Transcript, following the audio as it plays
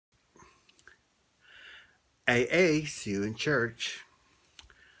AA, see you in church.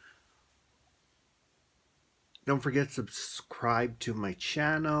 Don't forget to subscribe to my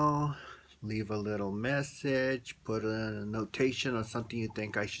channel. Leave a little message. Put a notation on something you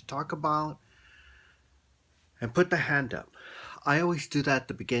think I should talk about. And put the hand up. I always do that at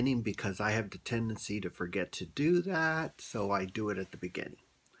the beginning because I have the tendency to forget to do that. So I do it at the beginning.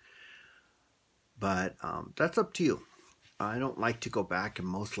 But that's up to you. I don't like to go back, and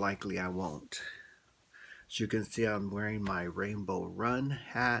most likely I won't. As you can see, I'm wearing my Rainbow Run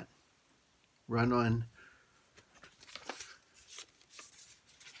hat. Run on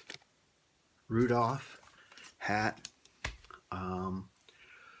Rudolph hat.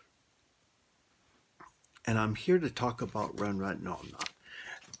 And I'm here to talk about Run Run. No, I'm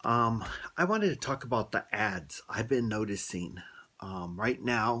not. I wanted to talk about the ads I've been noticing. Right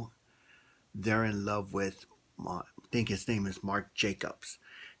now, they're in love with, I think his name is Marc Jacobs.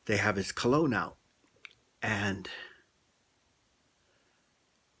 They have his cologne out. And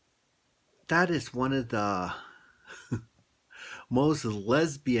that is one of the most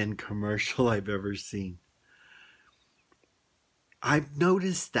lesbian commercial I've ever seen. I've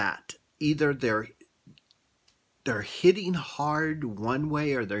noticed that either they're hitting hard one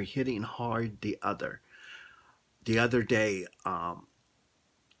way or they're hitting hard the other. The other day,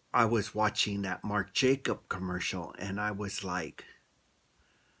 I was watching that Marc Jacob commercial and I was like,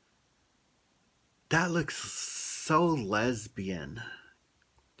 that looks so lesbian.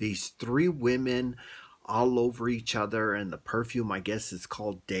 These three women all over each other, and the perfume, I guess, is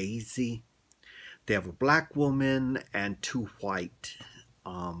called Daisy. They have a black woman and two white.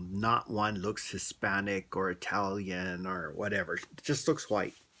 Not one looks Hispanic or Italian or whatever. It just looks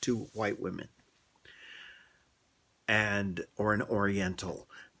white. Two white women. Or an Oriental.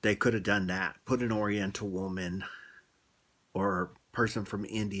 They could have done that. Put an Oriental woman or person from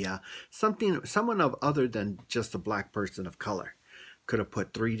India. Someone of other than just a black person of color. Could have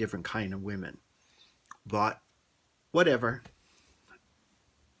put three different kind of women. But whatever.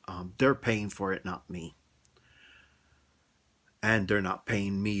 They're paying for it, not me. And they're not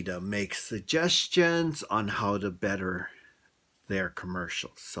paying me to make suggestions on how to better their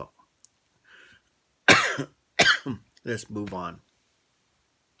commercials. So let's move on.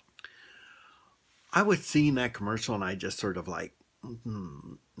 I was seeing that commercial and I just sort of like,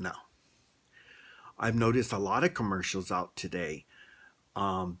 no. I've noticed a lot of commercials out today.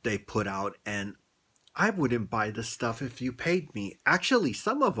 They put out, and I wouldn't buy the stuff if you paid me. Actually,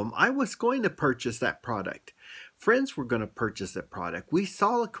 some of them, I was going to purchase that product. Friends were going to purchase that product. We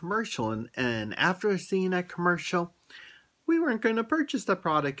saw a commercial, and after seeing that commercial, we weren't going to purchase the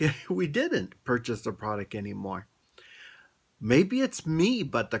product. We didn't purchase the product anymore. Maybe it's me,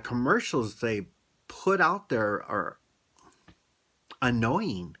 but the commercials they put out there are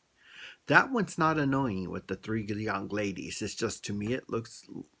annoying. That one's not annoying with the three young ladies. It's just, to me, it looks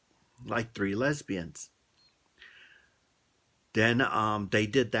like three lesbians. Then they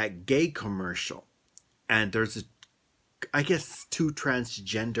did that gay commercial. And there's, I guess, two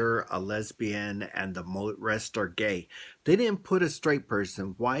transgender, a lesbian, and the rest are gay. They didn't put a straight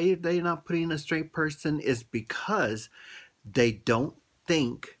person. Why are they not putting a straight person? Is because they don't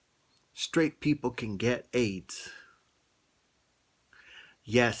think straight people can get AIDS.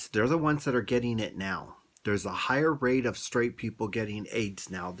 Yes, they're the ones that are getting it now. There's a higher rate of straight people getting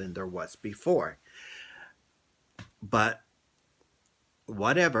AIDS now than there was before. But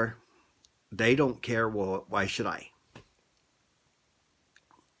whatever. They don't care. Well, why should I?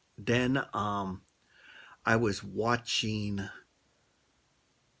 Then I was watching,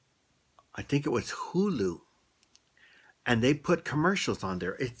 I think it was Hulu. And they put commercials on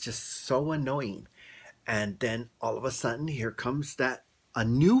there. It's just so annoying. And then all of a sudden, here comes a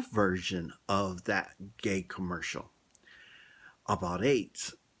new version of that gay commercial about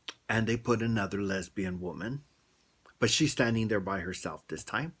AIDS. And they put another lesbian woman, but she's standing there by herself this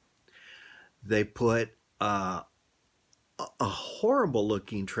time. They put a horrible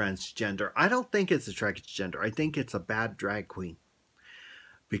looking transgender. I don't think it's a transgender. I think it's a bad drag queen.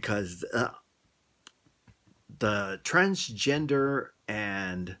 Because the transgender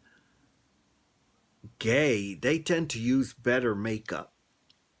and gay, they tend to use better makeup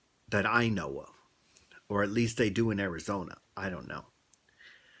that I know of. Or at least they do in Arizona. I don't know.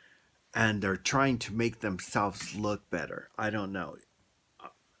 And they're trying to make themselves look better. I don't know.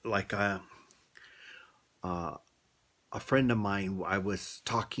 Like a friend of mine I was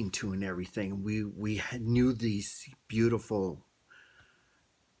talking to and everything, we knew these beautiful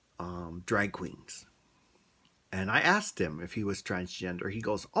drag queens. And I asked him if he was transgender. He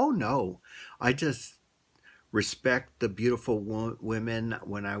goes, oh no, I just respect the beautiful women.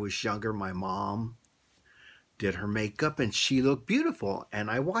 When I was younger, my mom did her makeup, and she looked beautiful.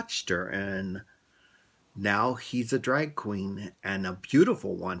 And I watched her, and now he's a drag queen, and a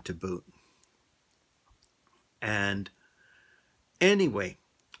beautiful one to boot. And anyway,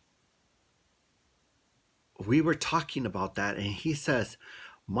 we were talking about that, and he says,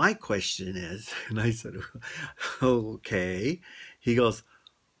 my question is, and I said, okay. He goes,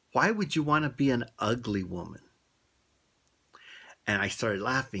 why would you want to be an ugly woman? And I started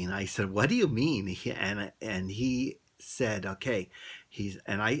laughing. I said, what do you mean? And he said, okay,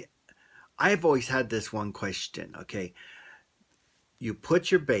 I've always had this one question, okay. You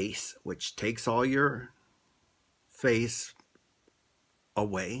put your base, which takes all your face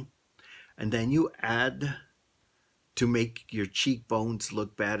away, and then you add to make your cheekbones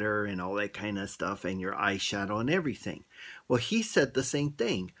look better and all that kind of stuff, and your eyeshadow and everything. Well, he said the same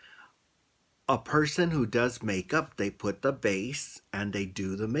thing. A person who does makeup, they put the base and they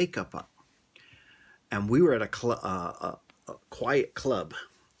do the makeup up. And we were at a quiet club,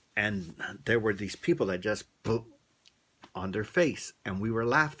 and there were these people that just put on their face, and we were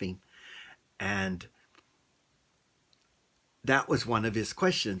laughing. And that was one of his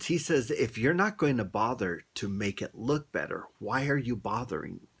questions. He says, if you're not going to bother to make it look better, why are you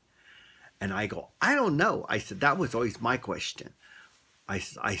bothering? And I go, I don't know. I said, that was always my question.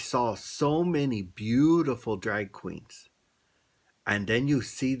 I saw so many beautiful drag queens. And then you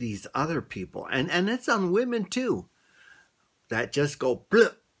see these other people, and it's on women too, that just go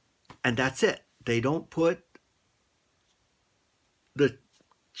blip, and that's it. They don't put the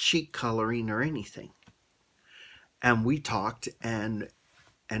cheek coloring or anything. And we talked and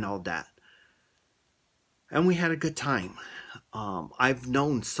all that. And we had a good time. I've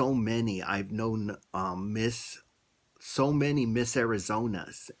known so many. I've known so many Miss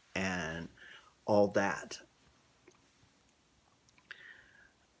Arizonas and all that.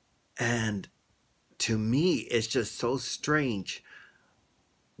 And to me, it's just so strange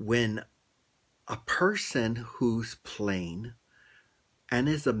when a person who's plain and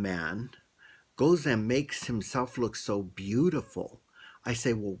is a man goes and makes himself look so beautiful. I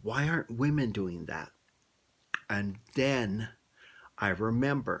say, well, why aren't women doing that? And then I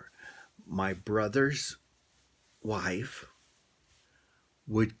remember my brother's wife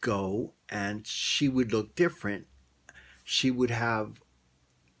would go, and she would look different. She would have,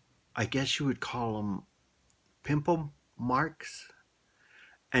 I guess you would call them pimple marks,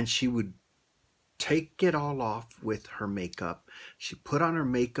 and she would take it all off with her makeup. She put on her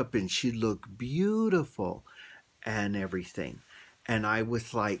makeup and she looked beautiful and everything. And I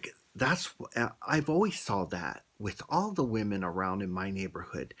was like, I've always saw that with all the women around in my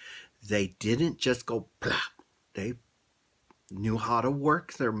neighborhood. They didn't just go plop. They knew how to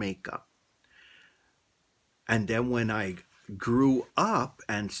work their makeup. And then when I grew up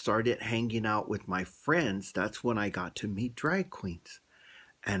and started hanging out with my friends, that's when I got to meet drag queens.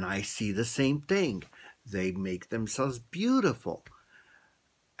 And I see the same thing. They make themselves beautiful.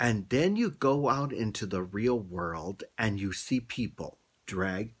 And then you go out into the real world and you see people,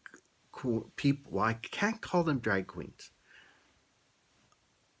 people, well, I can't call them drag queens,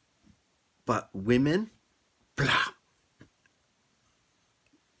 but women, blah.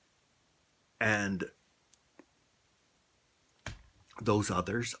 And those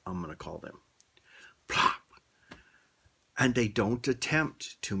others, I'm going to call them, blah. And they don't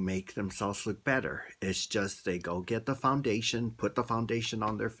attempt to make themselves look better. It's just they go get the foundation, put the foundation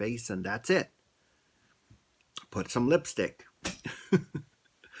on their face, and that's it. Put some lipstick.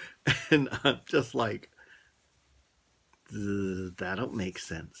 And I'm just like, that don't make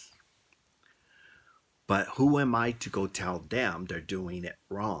sense. But who am I to go tell them they're doing it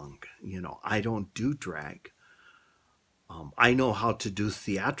wrong? You know, I don't do drag. I know how to do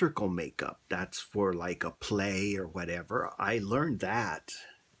theatrical makeup. That's for like a play or whatever. I learned that.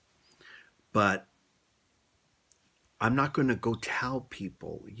 But I'm not going to go tell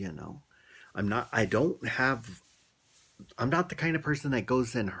people, you know. I'm not the kind of person that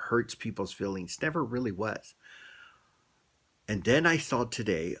goes and hurts people's feelings. Never really was. And then I saw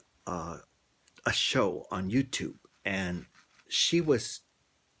today a show on YouTube, and she was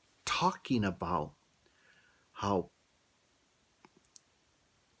talking about how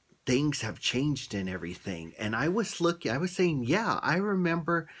things have changed and everything. And I was saying, yeah, I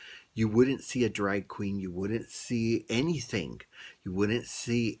remember you wouldn't see a drag queen, you wouldn't see anything, you wouldn't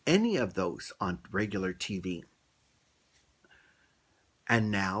see any of those on regular TV. And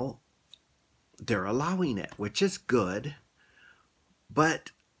now they're allowing it, which is good.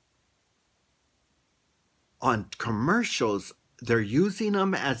 But on commercials, they're using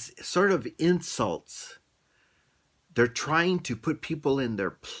them as sort of insults. They're trying to put people in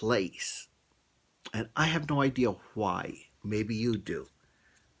their place. And I have no idea why. Maybe you do.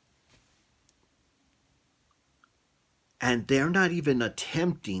 And they're not even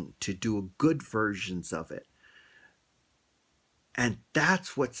attempting to do good versions of it. And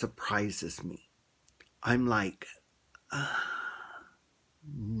that's what surprises me. I'm like,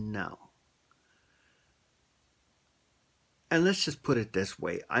 no. And let's just put it this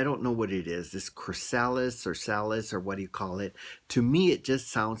way. I don't know what it is. This chrysalis or salis or what do you call it? To me, it just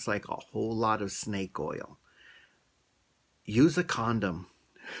sounds like a whole lot of snake oil. Use a condom.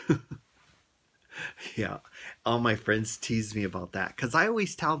 Yeah. All my friends tease me about that because I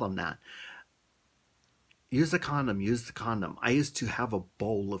always tell them that. Use a condom. Use the condom. I used to have a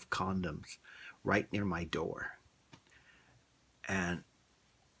bowl of condoms right near my door. And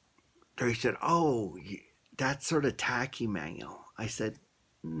they said, oh, that's sort of tacky, Manuel. I said,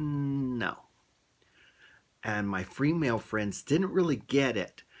 no. And my female friends didn't really get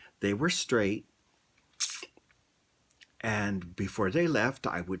it. They were straight. And before they left,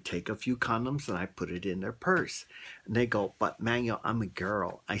 I would take a few condoms and I put it in their purse. And they go, but Manuel, I'm a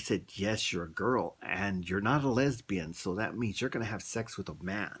girl. I said, yes, you're a girl. And you're not a lesbian. So that means you're going to have sex with a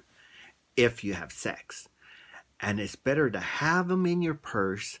man if you have sex. And it's better to have them in your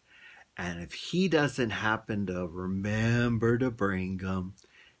purse. And if he doesn't happen to remember to bring them,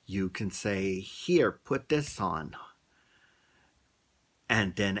 you can say, here, put this on.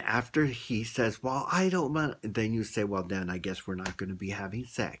 And then after he says, well, I don't want, then you say, well, then I guess we're not going to be having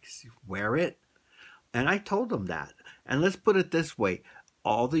sex. Wear it. And I told him that. And let's put it this way.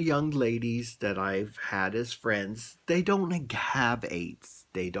 All the young ladies that I've had as friends, they don't have AIDS.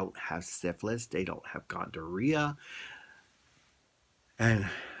 They don't have syphilis. They don't have gonorrhea. And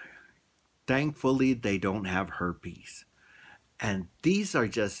thankfully, they don't have herpes. And these are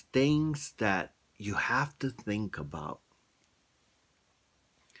just things that you have to think about.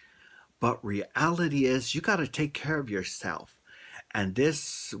 But reality is you got to take care of yourself. And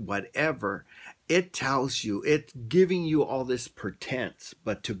this, whatever, it tells you, it's giving you all this pretense.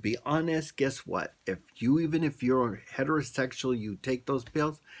 But to be honest, guess what? Even if you're heterosexual, you take those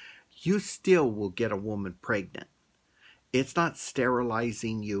pills, you still will get a woman pregnant. It's not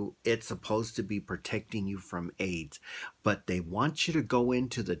sterilizing you. It's supposed to be protecting you from AIDS. But they want you to go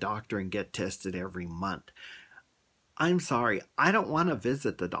into the doctor and get tested every month. I'm sorry, I don't want to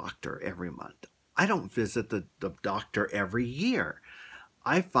visit the doctor every month. I don't visit the doctor every year.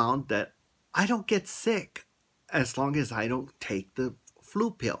 I found that I don't get sick as long as I don't take the flu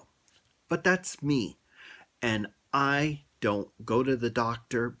pill. But that's me. And I don't go to the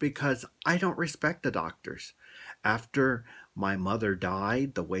doctor because I don't respect the doctors. After my mother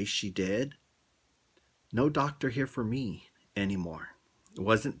died the way she did, no doctor here for me anymore. It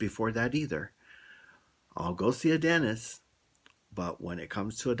wasn't before that either. I'll go see a dentist, but when it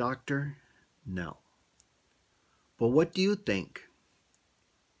comes to a doctor, no. But what do you think?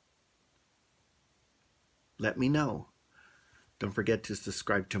 Let me know. Don't forget to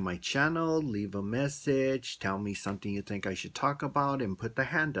subscribe to my channel, leave a message, tell me something you think I should talk about, and put the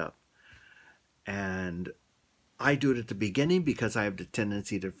hand up. And I do it at the beginning because I have the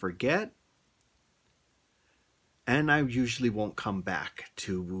tendency to forget. And I usually won't come back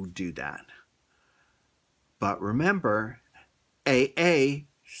to do that. But remember, AA,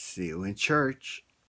 see you in church.